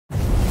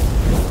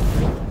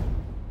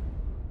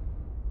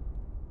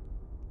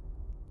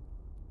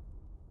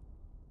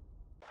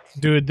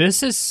Dude,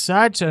 this is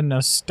such a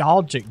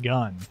nostalgic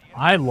gun.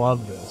 I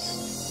love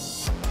this.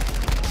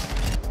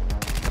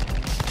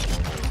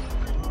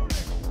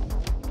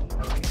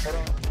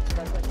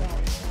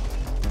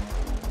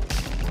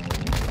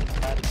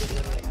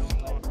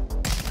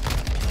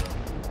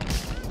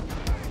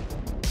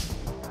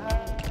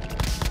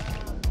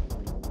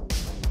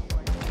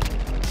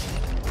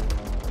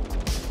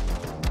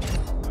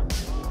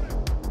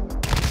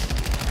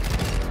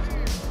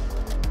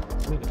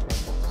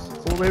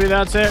 Well, maybe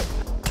that's it.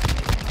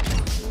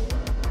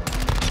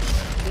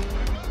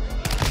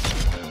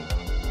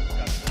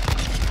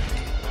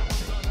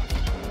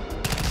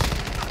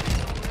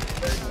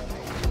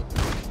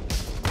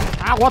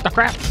 Ah, what the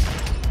crap?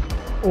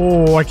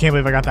 Oh, I can't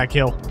believe I got that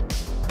kill.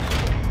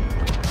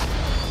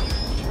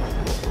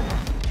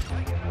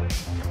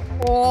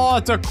 Oh,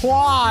 it's a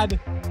quad.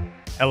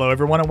 Hello,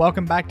 everyone, and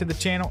welcome back to the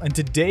channel. And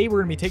today we're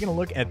going to be taking a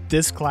look at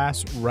this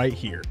class right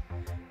here.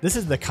 This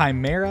is the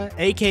Chimera,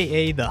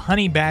 aka the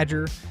Honey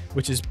Badger,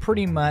 which is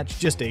pretty much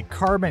just a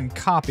carbon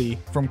copy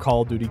from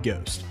Call of Duty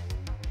Ghost.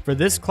 For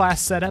this class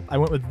setup, I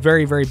went with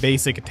very, very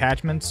basic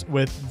attachments,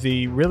 with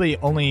the really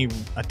only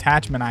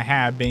attachment I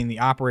had being the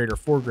operator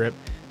foregrip,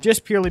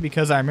 just purely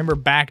because I remember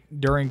back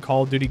during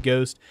Call of Duty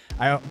Ghost,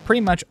 I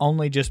pretty much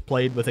only just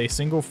played with a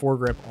single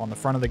foregrip on the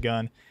front of the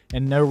gun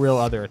and no real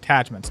other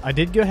attachments. I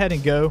did go ahead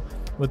and go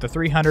with the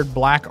 300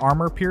 black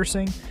armor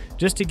piercing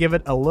just to give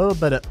it a little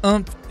bit of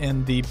oomph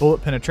in the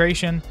bullet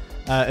penetration,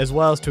 as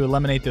well as to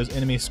eliminate those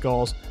enemy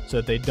skulls so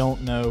that they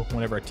don't know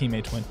whenever our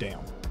teammates went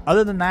down.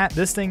 Other than that,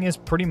 this thing is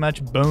pretty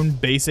much bone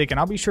basic, and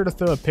I'll be sure to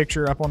throw a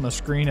picture up on the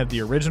screen of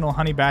the original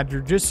Honey Badger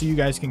just so you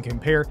guys can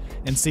compare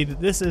and see that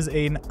this is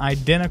an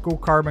identical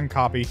carbon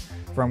copy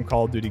from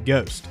Call of Duty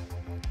Ghost.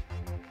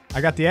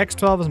 I got the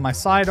X12 as my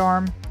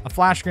sidearm, a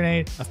flash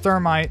grenade, a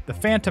thermite, the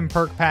Phantom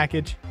perk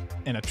package,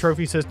 and a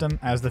trophy system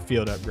as the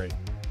field upgrade.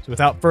 So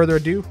without further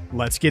ado,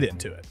 let's get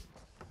into it.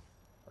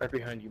 Right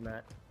behind you,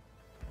 Matt.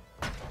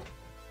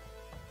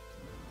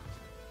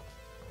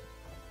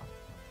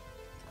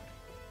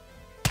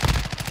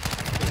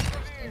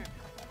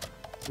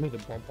 I need to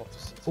bump off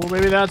the... Well,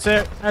 maybe that's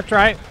it. That's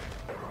right.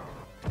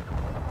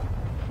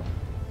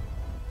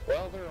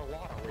 Well, there are a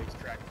lot of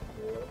racetracks.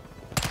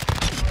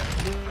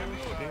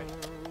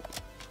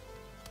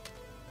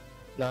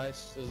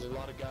 Nice. There's a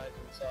lot of guys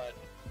inside.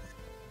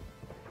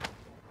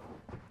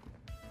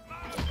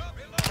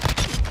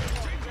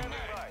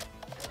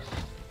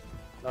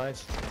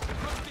 Nice.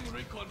 Requesting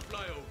recon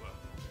flyover.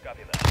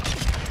 Copy that.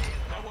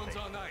 That one's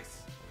on ice.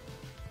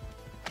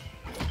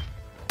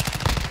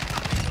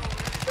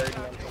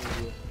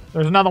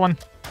 There's another one.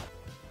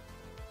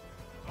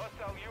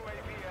 Hostile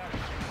UAV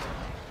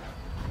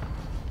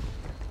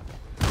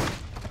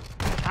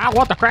active. Ah,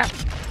 what the crap?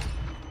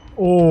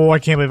 Oh, I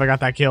can't believe I got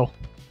that kill.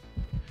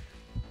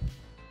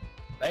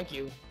 Thank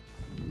you.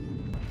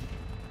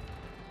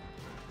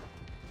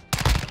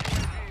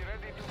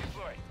 Ready to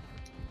deploy.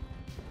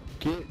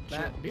 Get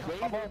Matt,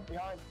 behind.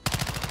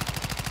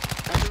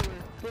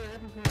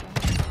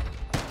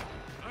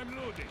 I'm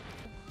loading.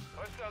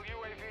 Hostile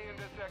UAV in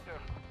this sector.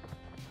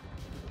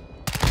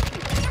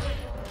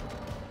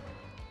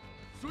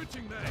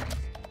 Switching mags.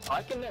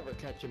 I can never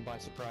catch him by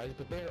surprise,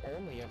 but they're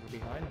only ever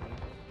behind me.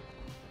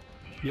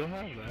 You'll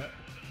have that.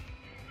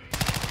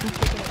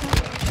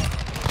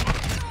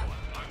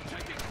 I'm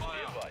taking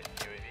fire.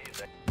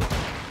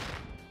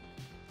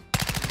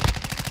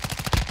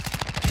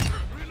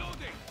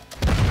 Reloading.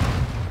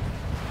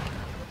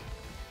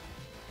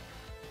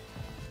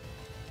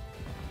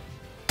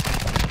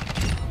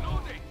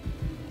 Loading.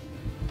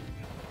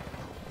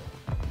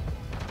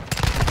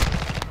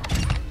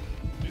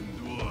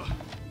 Endure.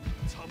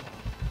 Tama.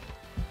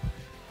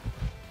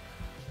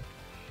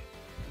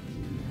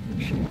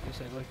 Guess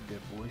I like a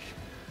good boy.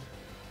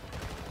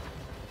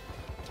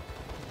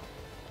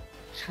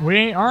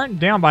 We aren't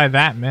down by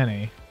that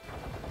many.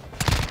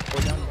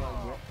 We're down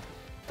by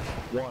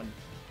one.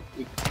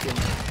 We can...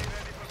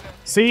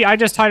 See, I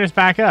just tied us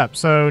back up,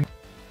 so...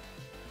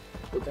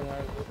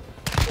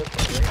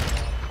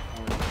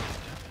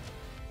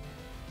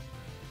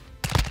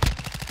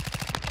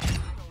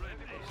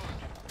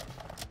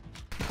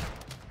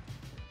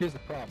 Here's the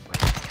problem,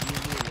 right? You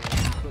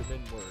put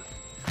in work.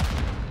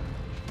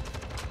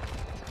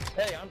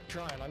 Hey, I'm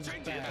trying. I'm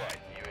just bad.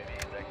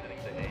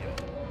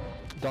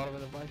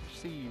 Donovan, if I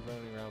see you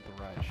running around with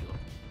the riot shield,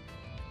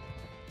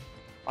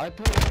 I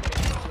put it in the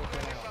shield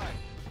down.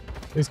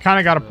 He's kind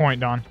of got a point,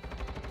 Don.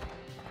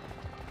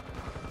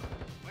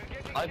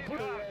 I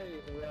put away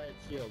the riot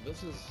shield.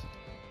 This is...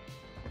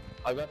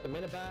 I got the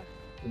minivac,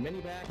 and the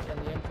M4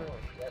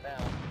 right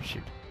now.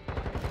 Shoot.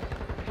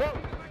 Whoa!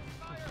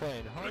 I'm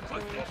playing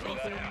hardcore or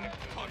something.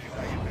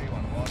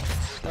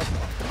 That's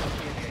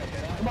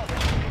fine. Come on.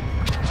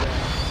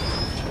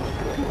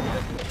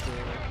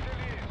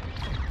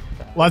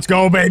 Let's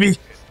go, baby.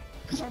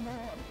 Come on.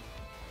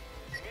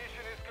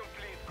 Mission is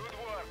complete. Good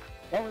work.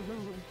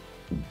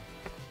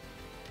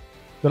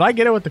 Did I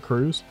get it with the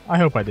cruise? I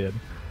hope I did.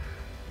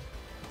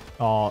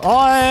 Oh,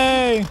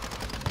 hey!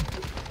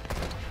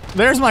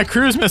 There's my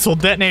cruise missile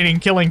detonating,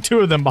 killing 2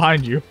 of them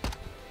behind you.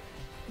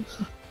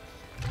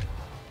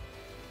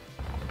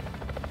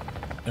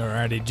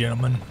 Alrighty,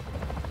 gentlemen.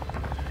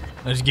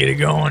 Let's get it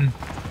going.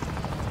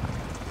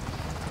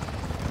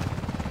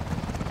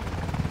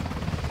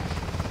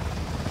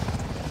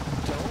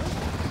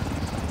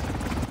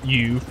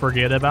 You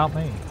forget about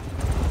me.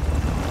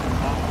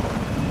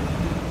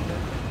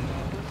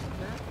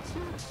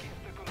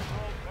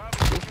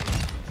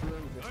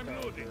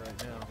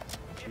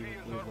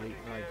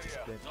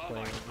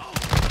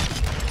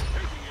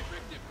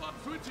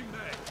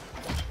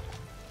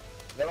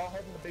 They're all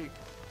holding the beak.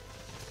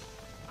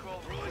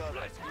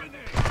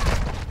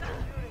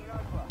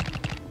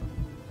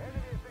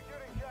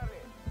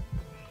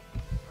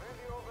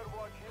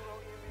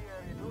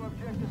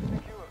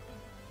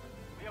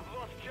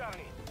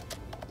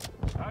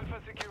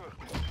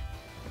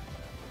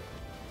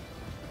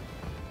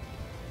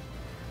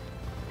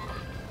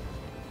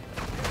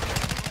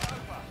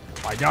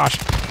 My gosh.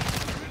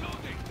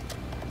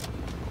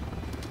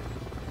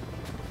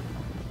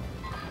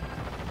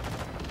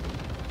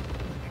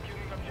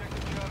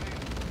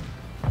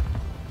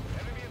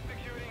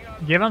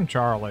 Give him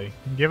Charlie.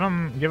 Give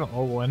him,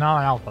 oh, well,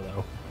 not Alpha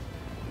though.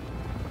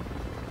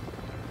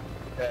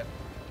 Okay.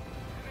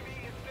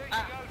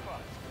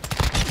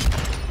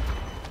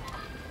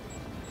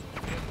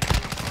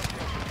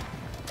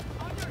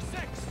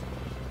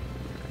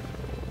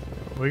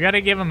 We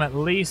gotta give him at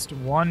least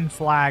 1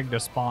 flag to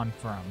spawn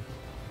from.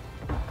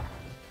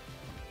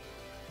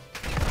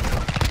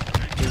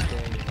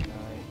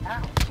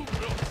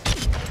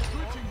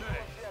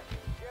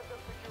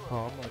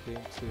 Oh, I'm not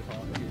getting too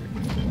hot here.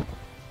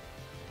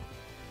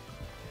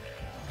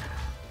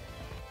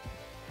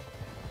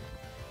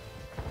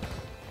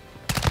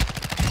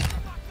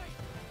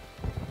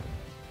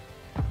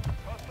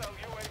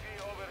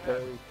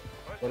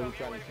 What are we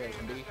trying to take?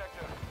 B?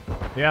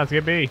 Yeah, let's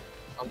get B.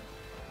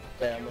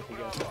 Okay, I'm with you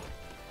guys.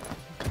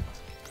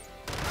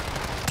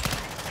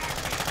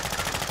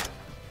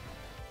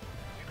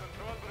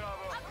 Control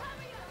Bravo.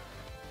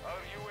 Our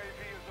UAV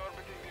is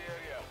orbiting the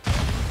area.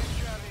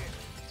 Charlie.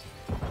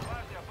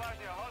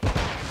 Bashnia,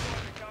 hostile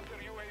counter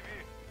UAV.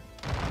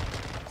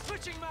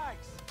 Switching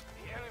mags.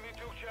 The enemy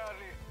took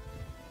Charlie.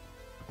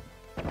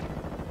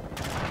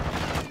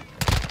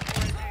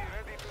 UAV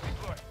ready to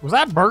deploy. Was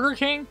that Burger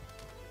King?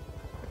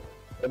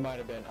 It might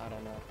have been, I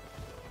don't know.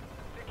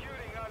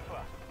 Securing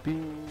Alpha.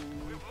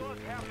 We've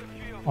lost half the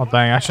field. Oh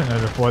dang, I shouldn't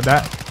have deployed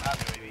that.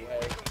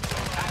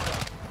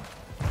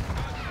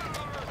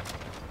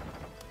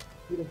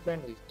 Who the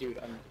friendlies, dude?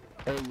 I'm.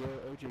 Hey, you're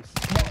OJ.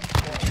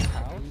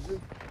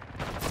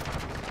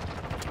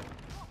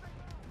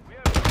 We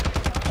have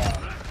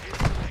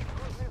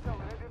cruise missile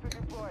ready to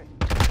deploy.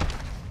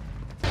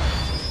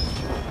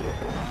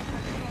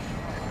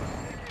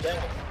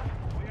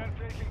 We are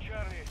taking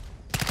Charlie.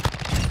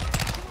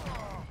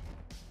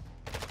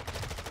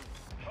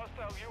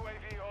 Hostile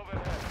UAV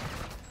overhead.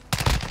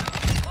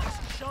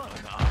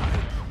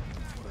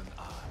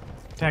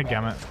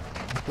 Dadgummit.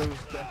 There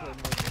was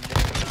definitely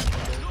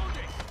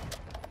Loading.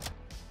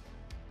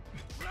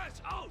 Press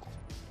out.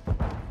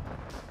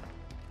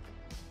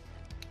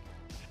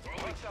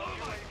 Hostile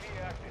UAV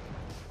active.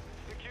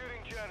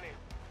 Securing Charlie.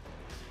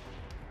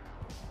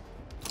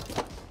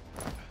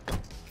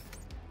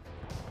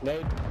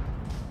 Nate.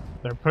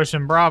 They're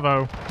pushing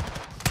Bravo.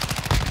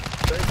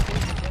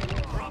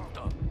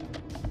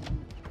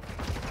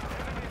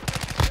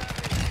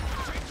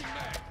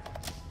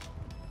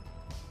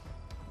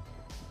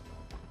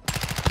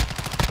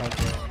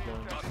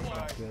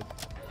 Good.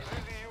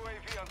 Friendly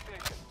UAV on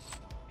station.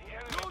 The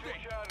enemy took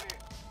Charlie.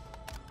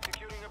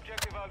 Securing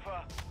objective Alpha.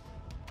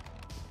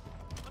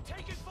 I'm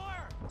taking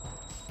fire.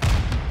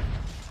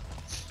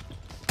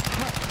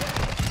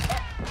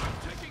 I'm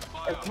taking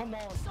fire. Oh, come on.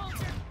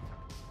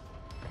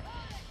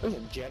 There's a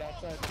jet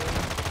outside there.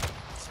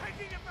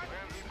 Taking it back.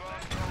 Friendly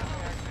bomb drone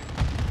active.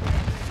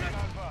 Securing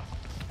Alpha.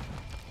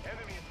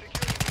 Enemy is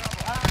securing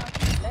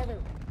Bravo. Level.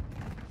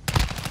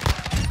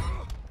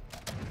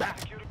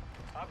 Securing.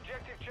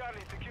 Objective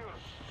Charlie secure.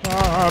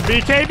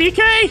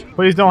 BK!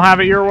 Please don't have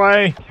it your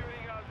way.